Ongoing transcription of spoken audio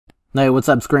Hey, what's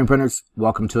up, screen printers?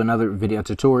 Welcome to another video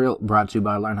tutorial brought to you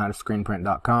by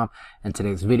learnhowtoscreenprint.com. In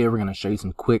today's video, we're going to show you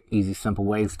some quick, easy, simple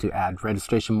ways to add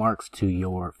registration marks to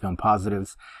your film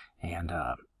positives and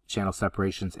channel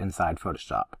separations inside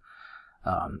Photoshop.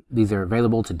 These are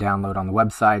available to download on the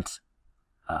website.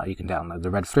 You can download the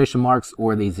registration marks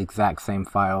or these exact same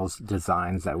files,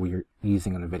 designs that we're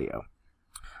using in the video.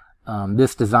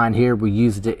 This design here, we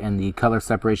used it in the color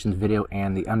separations video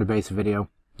and the underbase video.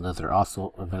 Those are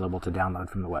also available to download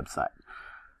from the website.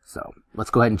 So let's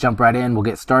go ahead and jump right in. We'll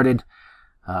get started.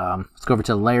 Let's go over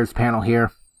to the layers panel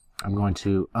here. I'm going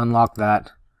to unlock that,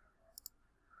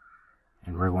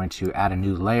 and we're going to add a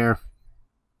new layer.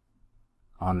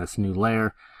 On this new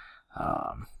layer,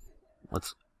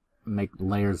 let's make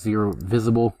layer 0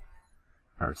 visible,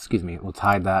 or excuse me, let's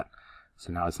hide that.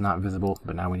 So now it's not visible,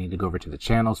 but now we need to go over to the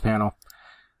channels panel.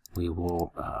 We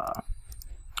will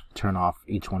turn off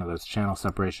each one of those channel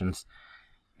separations,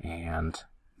 and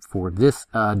for this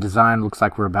design, looks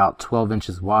like we're about 12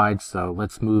 inches wide, so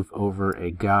let's move over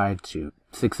a guide to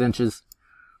 6 inches.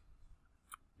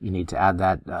 You need to add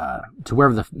that to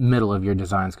wherever the middle of your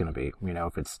design is going to be. You know,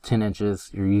 if it's 10 inches,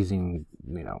 you're using,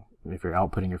 you know, if you're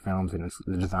outputting your films and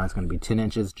the design is going to be 10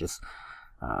 inches, just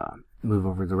move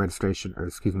over the registration, or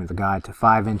excuse me, the guide to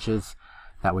 5 inches.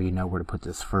 That way you know where to put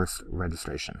this first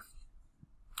registration.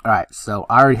 Alright, so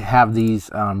I already have these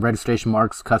registration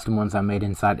marks, custom ones I made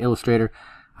inside Illustrator.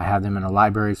 I have them in a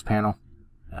libraries panel.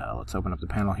 Let's open up the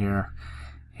panel here,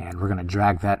 and we're going to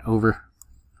drag that over.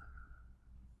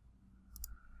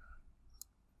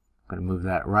 I'm going to move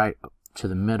that right to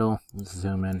the middle. Let's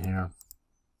zoom in here.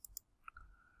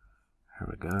 Here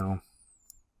we go.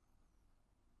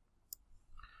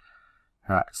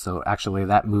 Alright, so actually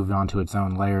that moved onto its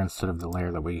own layer instead of the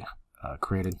layer that we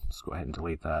created. Let's go ahead and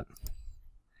delete that.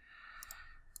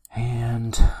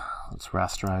 And let's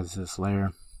rasterize this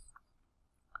layer.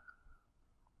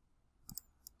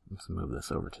 Let's move this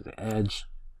over to the edge.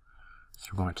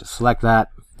 So we're going to select that,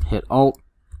 hit Alt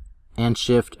and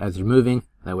Shift as you're moving.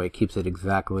 That way it keeps it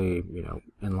exactly, you know,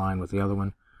 in line with the other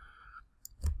one.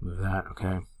 Move that,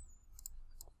 okay.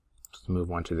 Just move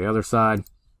one to the other side.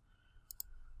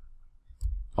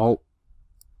 Alt,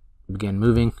 begin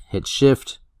moving, hit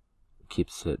Shift.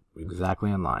 Keeps it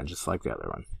exactly in line, just like the other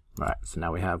one. Alright, so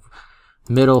now we have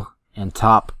middle and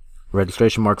top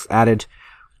registration marks added.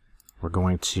 We're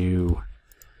going to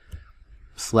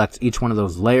select each one of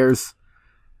those layers,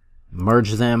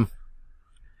 merge them.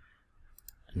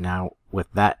 Now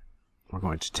with that, we're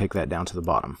going to take that down to the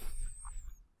bottom.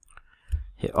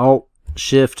 Hit Alt,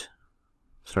 Shift,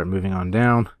 start moving on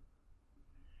down.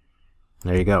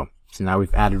 There you go. So now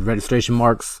we've added registration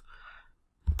marks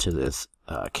to this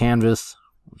canvas.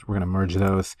 We're going to merge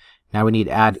those. Now we need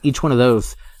to add each one of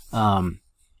those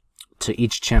to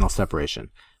each channel separation.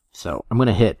 So I'm going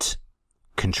to hit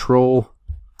Control,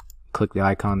 click the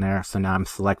icon there. So now I'm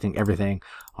selecting everything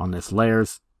on this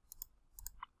layers.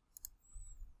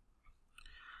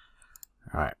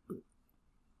 Alright, I'm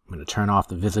going to turn off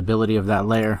the visibility of that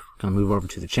layer. I'm going to move over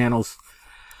to the channels.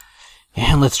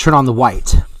 And let's turn on the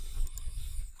white.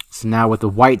 So now with the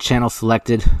white channel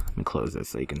selected, let me close this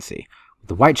so you can see. With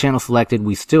the white channel selected,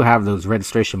 we still have those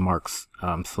registration marks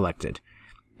selected.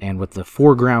 And with the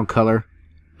foreground color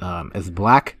as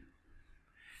black,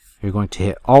 you're going to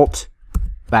hit Alt,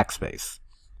 Backspace.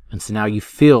 And so now you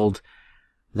filled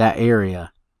that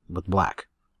area with black.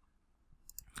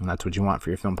 And that's what you want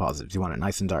for your film positives. You want it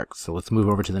nice and dark. So let's move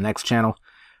over to the next channel.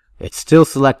 It's still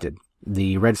selected.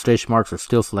 The registration marks are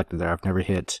still selected there. I've never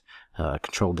hit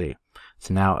Control D.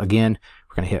 So now again,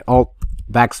 we're going to hit Alt,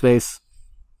 Backspace.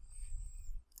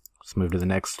 Let's move to the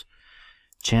next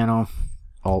channel.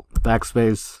 Alt,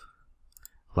 Backspace.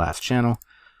 Last channel.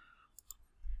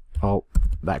 Alt,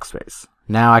 Backspace.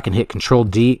 Now I can hit Control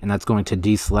D, and that's going to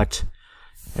deselect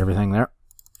everything there.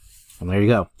 And there you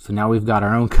go. So now we've got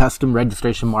our own custom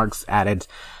registration marks added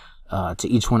to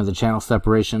each one of the channel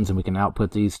separations, and we can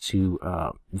output these to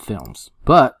films.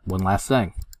 But one last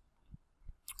thing.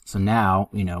 So now,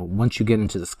 you know, once you get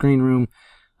into the screen room,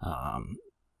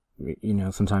 you know,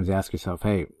 sometimes you ask yourself,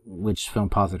 hey, which film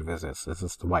positive is this? Is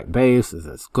this the white base? Is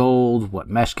this gold? What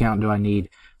mesh count do I need?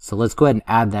 So let's go ahead and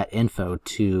add that info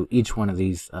to each one of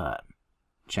these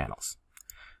channels.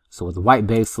 So with the white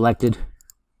base selected,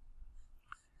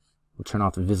 we'll turn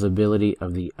off the visibility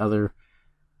of the other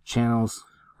channels.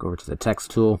 Go over to the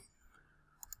text tool.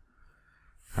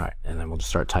 Alright, and then we'll just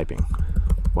start typing.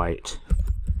 White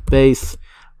base,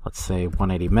 let's say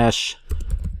 180 mesh.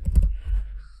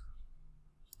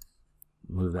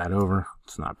 Move that over.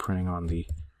 It's not printing on the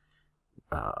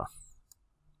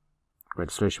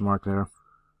registration mark there.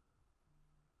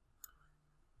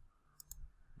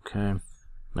 Okay,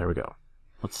 there we go.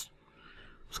 Let's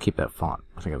keep that font.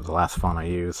 I think it was the last font I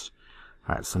used.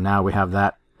 Alright, so now we have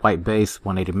that white base,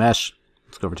 180 mesh.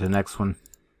 Let's go over to the next one.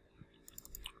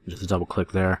 Just double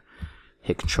click there,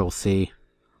 hit Control C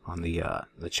on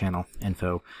the channel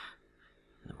info.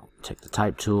 Take the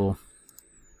type tool,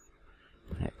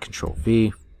 hit Control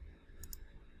V.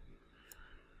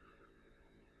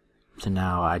 So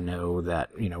now I know that,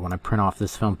 you know, when I print off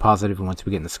this film positive and once we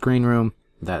get in the screen room,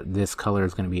 that this color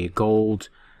is going to be a gold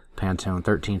Pantone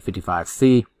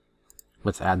 1355C.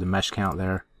 Let's add the mesh count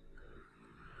there.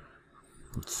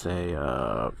 Let's say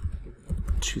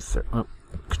 230. Oh,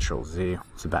 Control Z.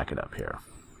 Let's back it up here.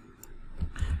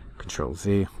 Control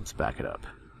Z. Let's back it up.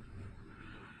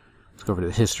 Let's go over to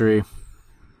the history.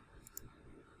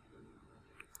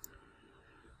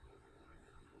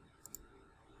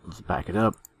 Let's back it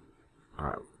up.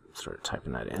 Alright, start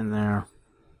typing that in there.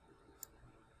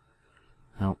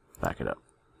 Nope, back it up.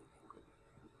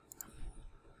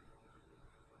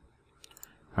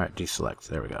 Alright, deselect.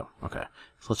 There we go. Okay,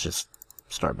 so let's just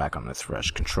start back on this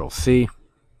fresh. Control C.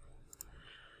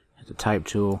 Hit the type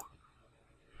tool.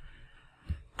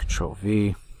 Control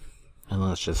V. And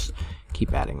let's just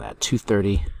keep adding that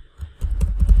 230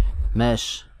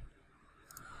 mesh.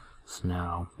 So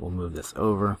now we'll move this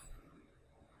over.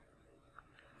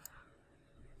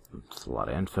 It's a lot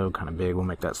of info, kind of big. We'll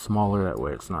make that smaller, that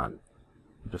way it's not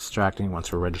distracting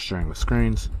once we're registering the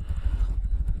screens.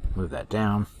 Move that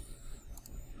down.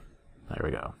 There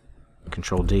we go.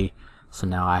 Control D. So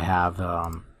now I have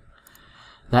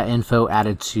that info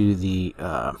added to the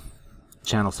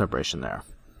channel separation there.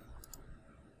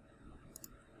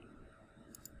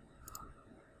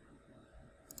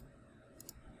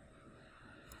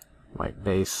 White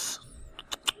base.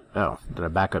 Oh, did I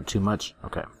back up too much?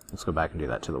 Okay, let's go back and do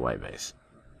that to the white base.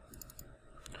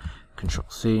 Control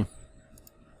C,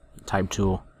 type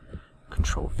tool,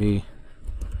 Control V,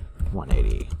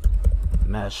 180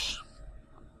 mesh.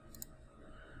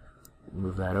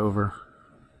 Move that over.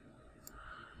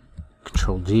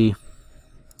 Control D.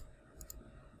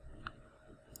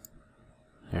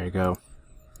 There you go.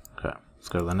 Okay, let's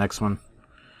go to the next one.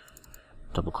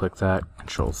 Double click that,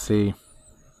 Control C,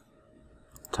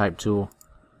 type tool,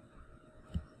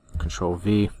 Control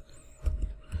V,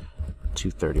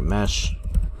 230 mesh.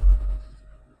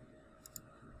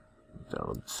 Make that a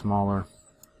little bit smaller.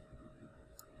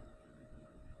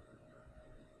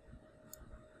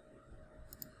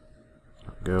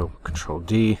 There we go. Control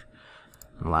D.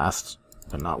 And last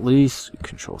but not least,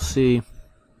 Control C,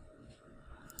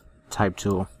 type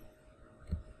tool,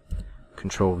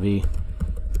 Control V,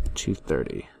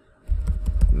 230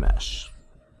 mesh.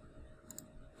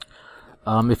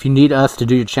 If you need us to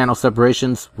do your channel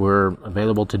separations, we're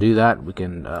available to do that. We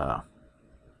can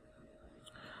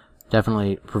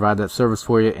definitely provide that service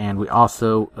for you, and we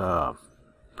also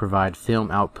provide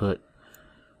film output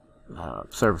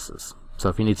services. So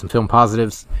if you need some film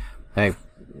positives, hey,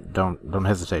 don't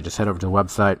hesitate. Just head over to the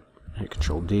website, hit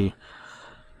Control D,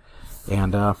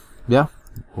 and yeah,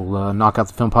 we'll knock out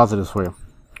the film positives for you.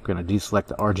 We're going to deselect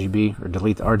the RGB or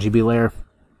delete the RGB layer,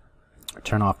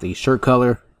 turn off the shirt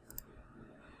color.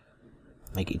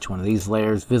 Make each one of these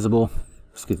layers visible,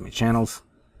 channels.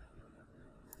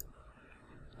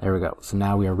 There we go. So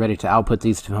now we are ready to output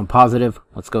these to film positive.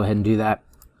 Let's go ahead and do that.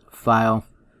 File,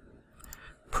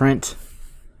 print.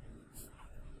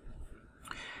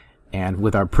 And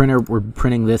with our printer, we're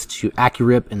printing this to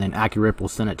AccuRip, and then AccuRip will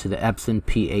send it to the Epson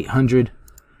P800.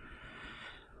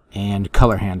 And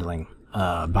color handling.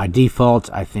 By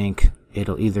default, I think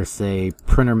it'll either say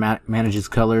printer manages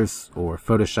colors or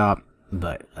Photoshop,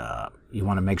 but you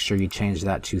want to make sure you change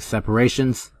that to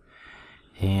separations.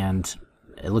 And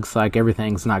it looks like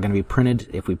everything's not going to be printed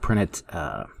if we print it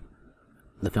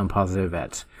the film positive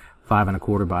at 5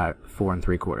 1/4 by 4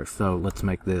 3/4. So let's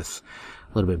make this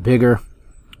a little bit bigger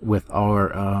with our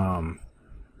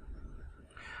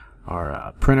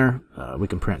printer. We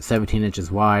can print 17 inches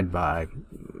wide by,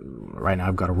 right now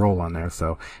I've got a roll on there.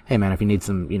 So hey man, if you need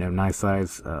some nice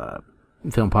size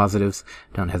film positives,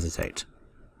 don't hesitate.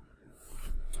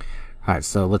 Alright,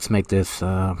 so let's make this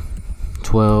 12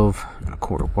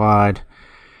 1/4 wide,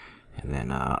 and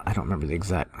then I don't remember the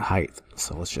exact height,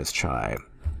 so let's just try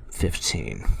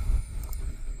 15.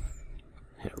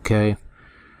 Hit OK.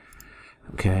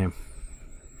 Okay.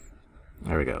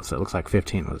 There we go. So it looks like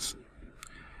 15 was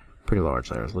pretty large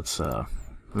there. Let's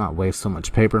not waste so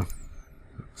much paper,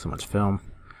 so much film.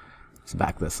 Let's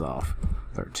back this off.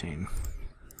 13.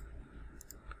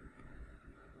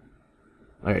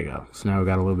 There you go. So now we've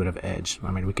got a little bit of edge.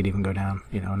 I mean, we could even go down,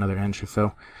 another inch or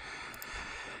so.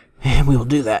 And we will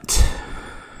do that.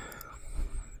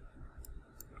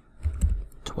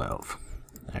 12.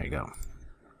 There you go.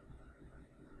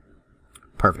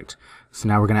 Perfect. So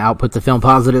now we're going to output the film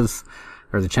positives,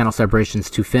 or the channel separations,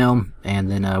 to film,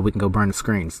 and then we can go burn the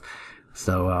screens.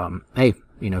 So, hey,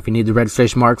 you know, if you need the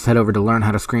registration marks, head over to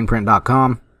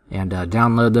learnhowtoscreenprint.com and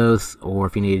download those. Or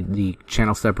if you need the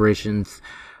channel separations,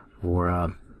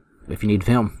 or if you need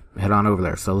film, head on over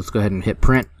there. So let's go ahead and hit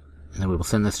print, and then we will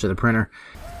send this to the printer.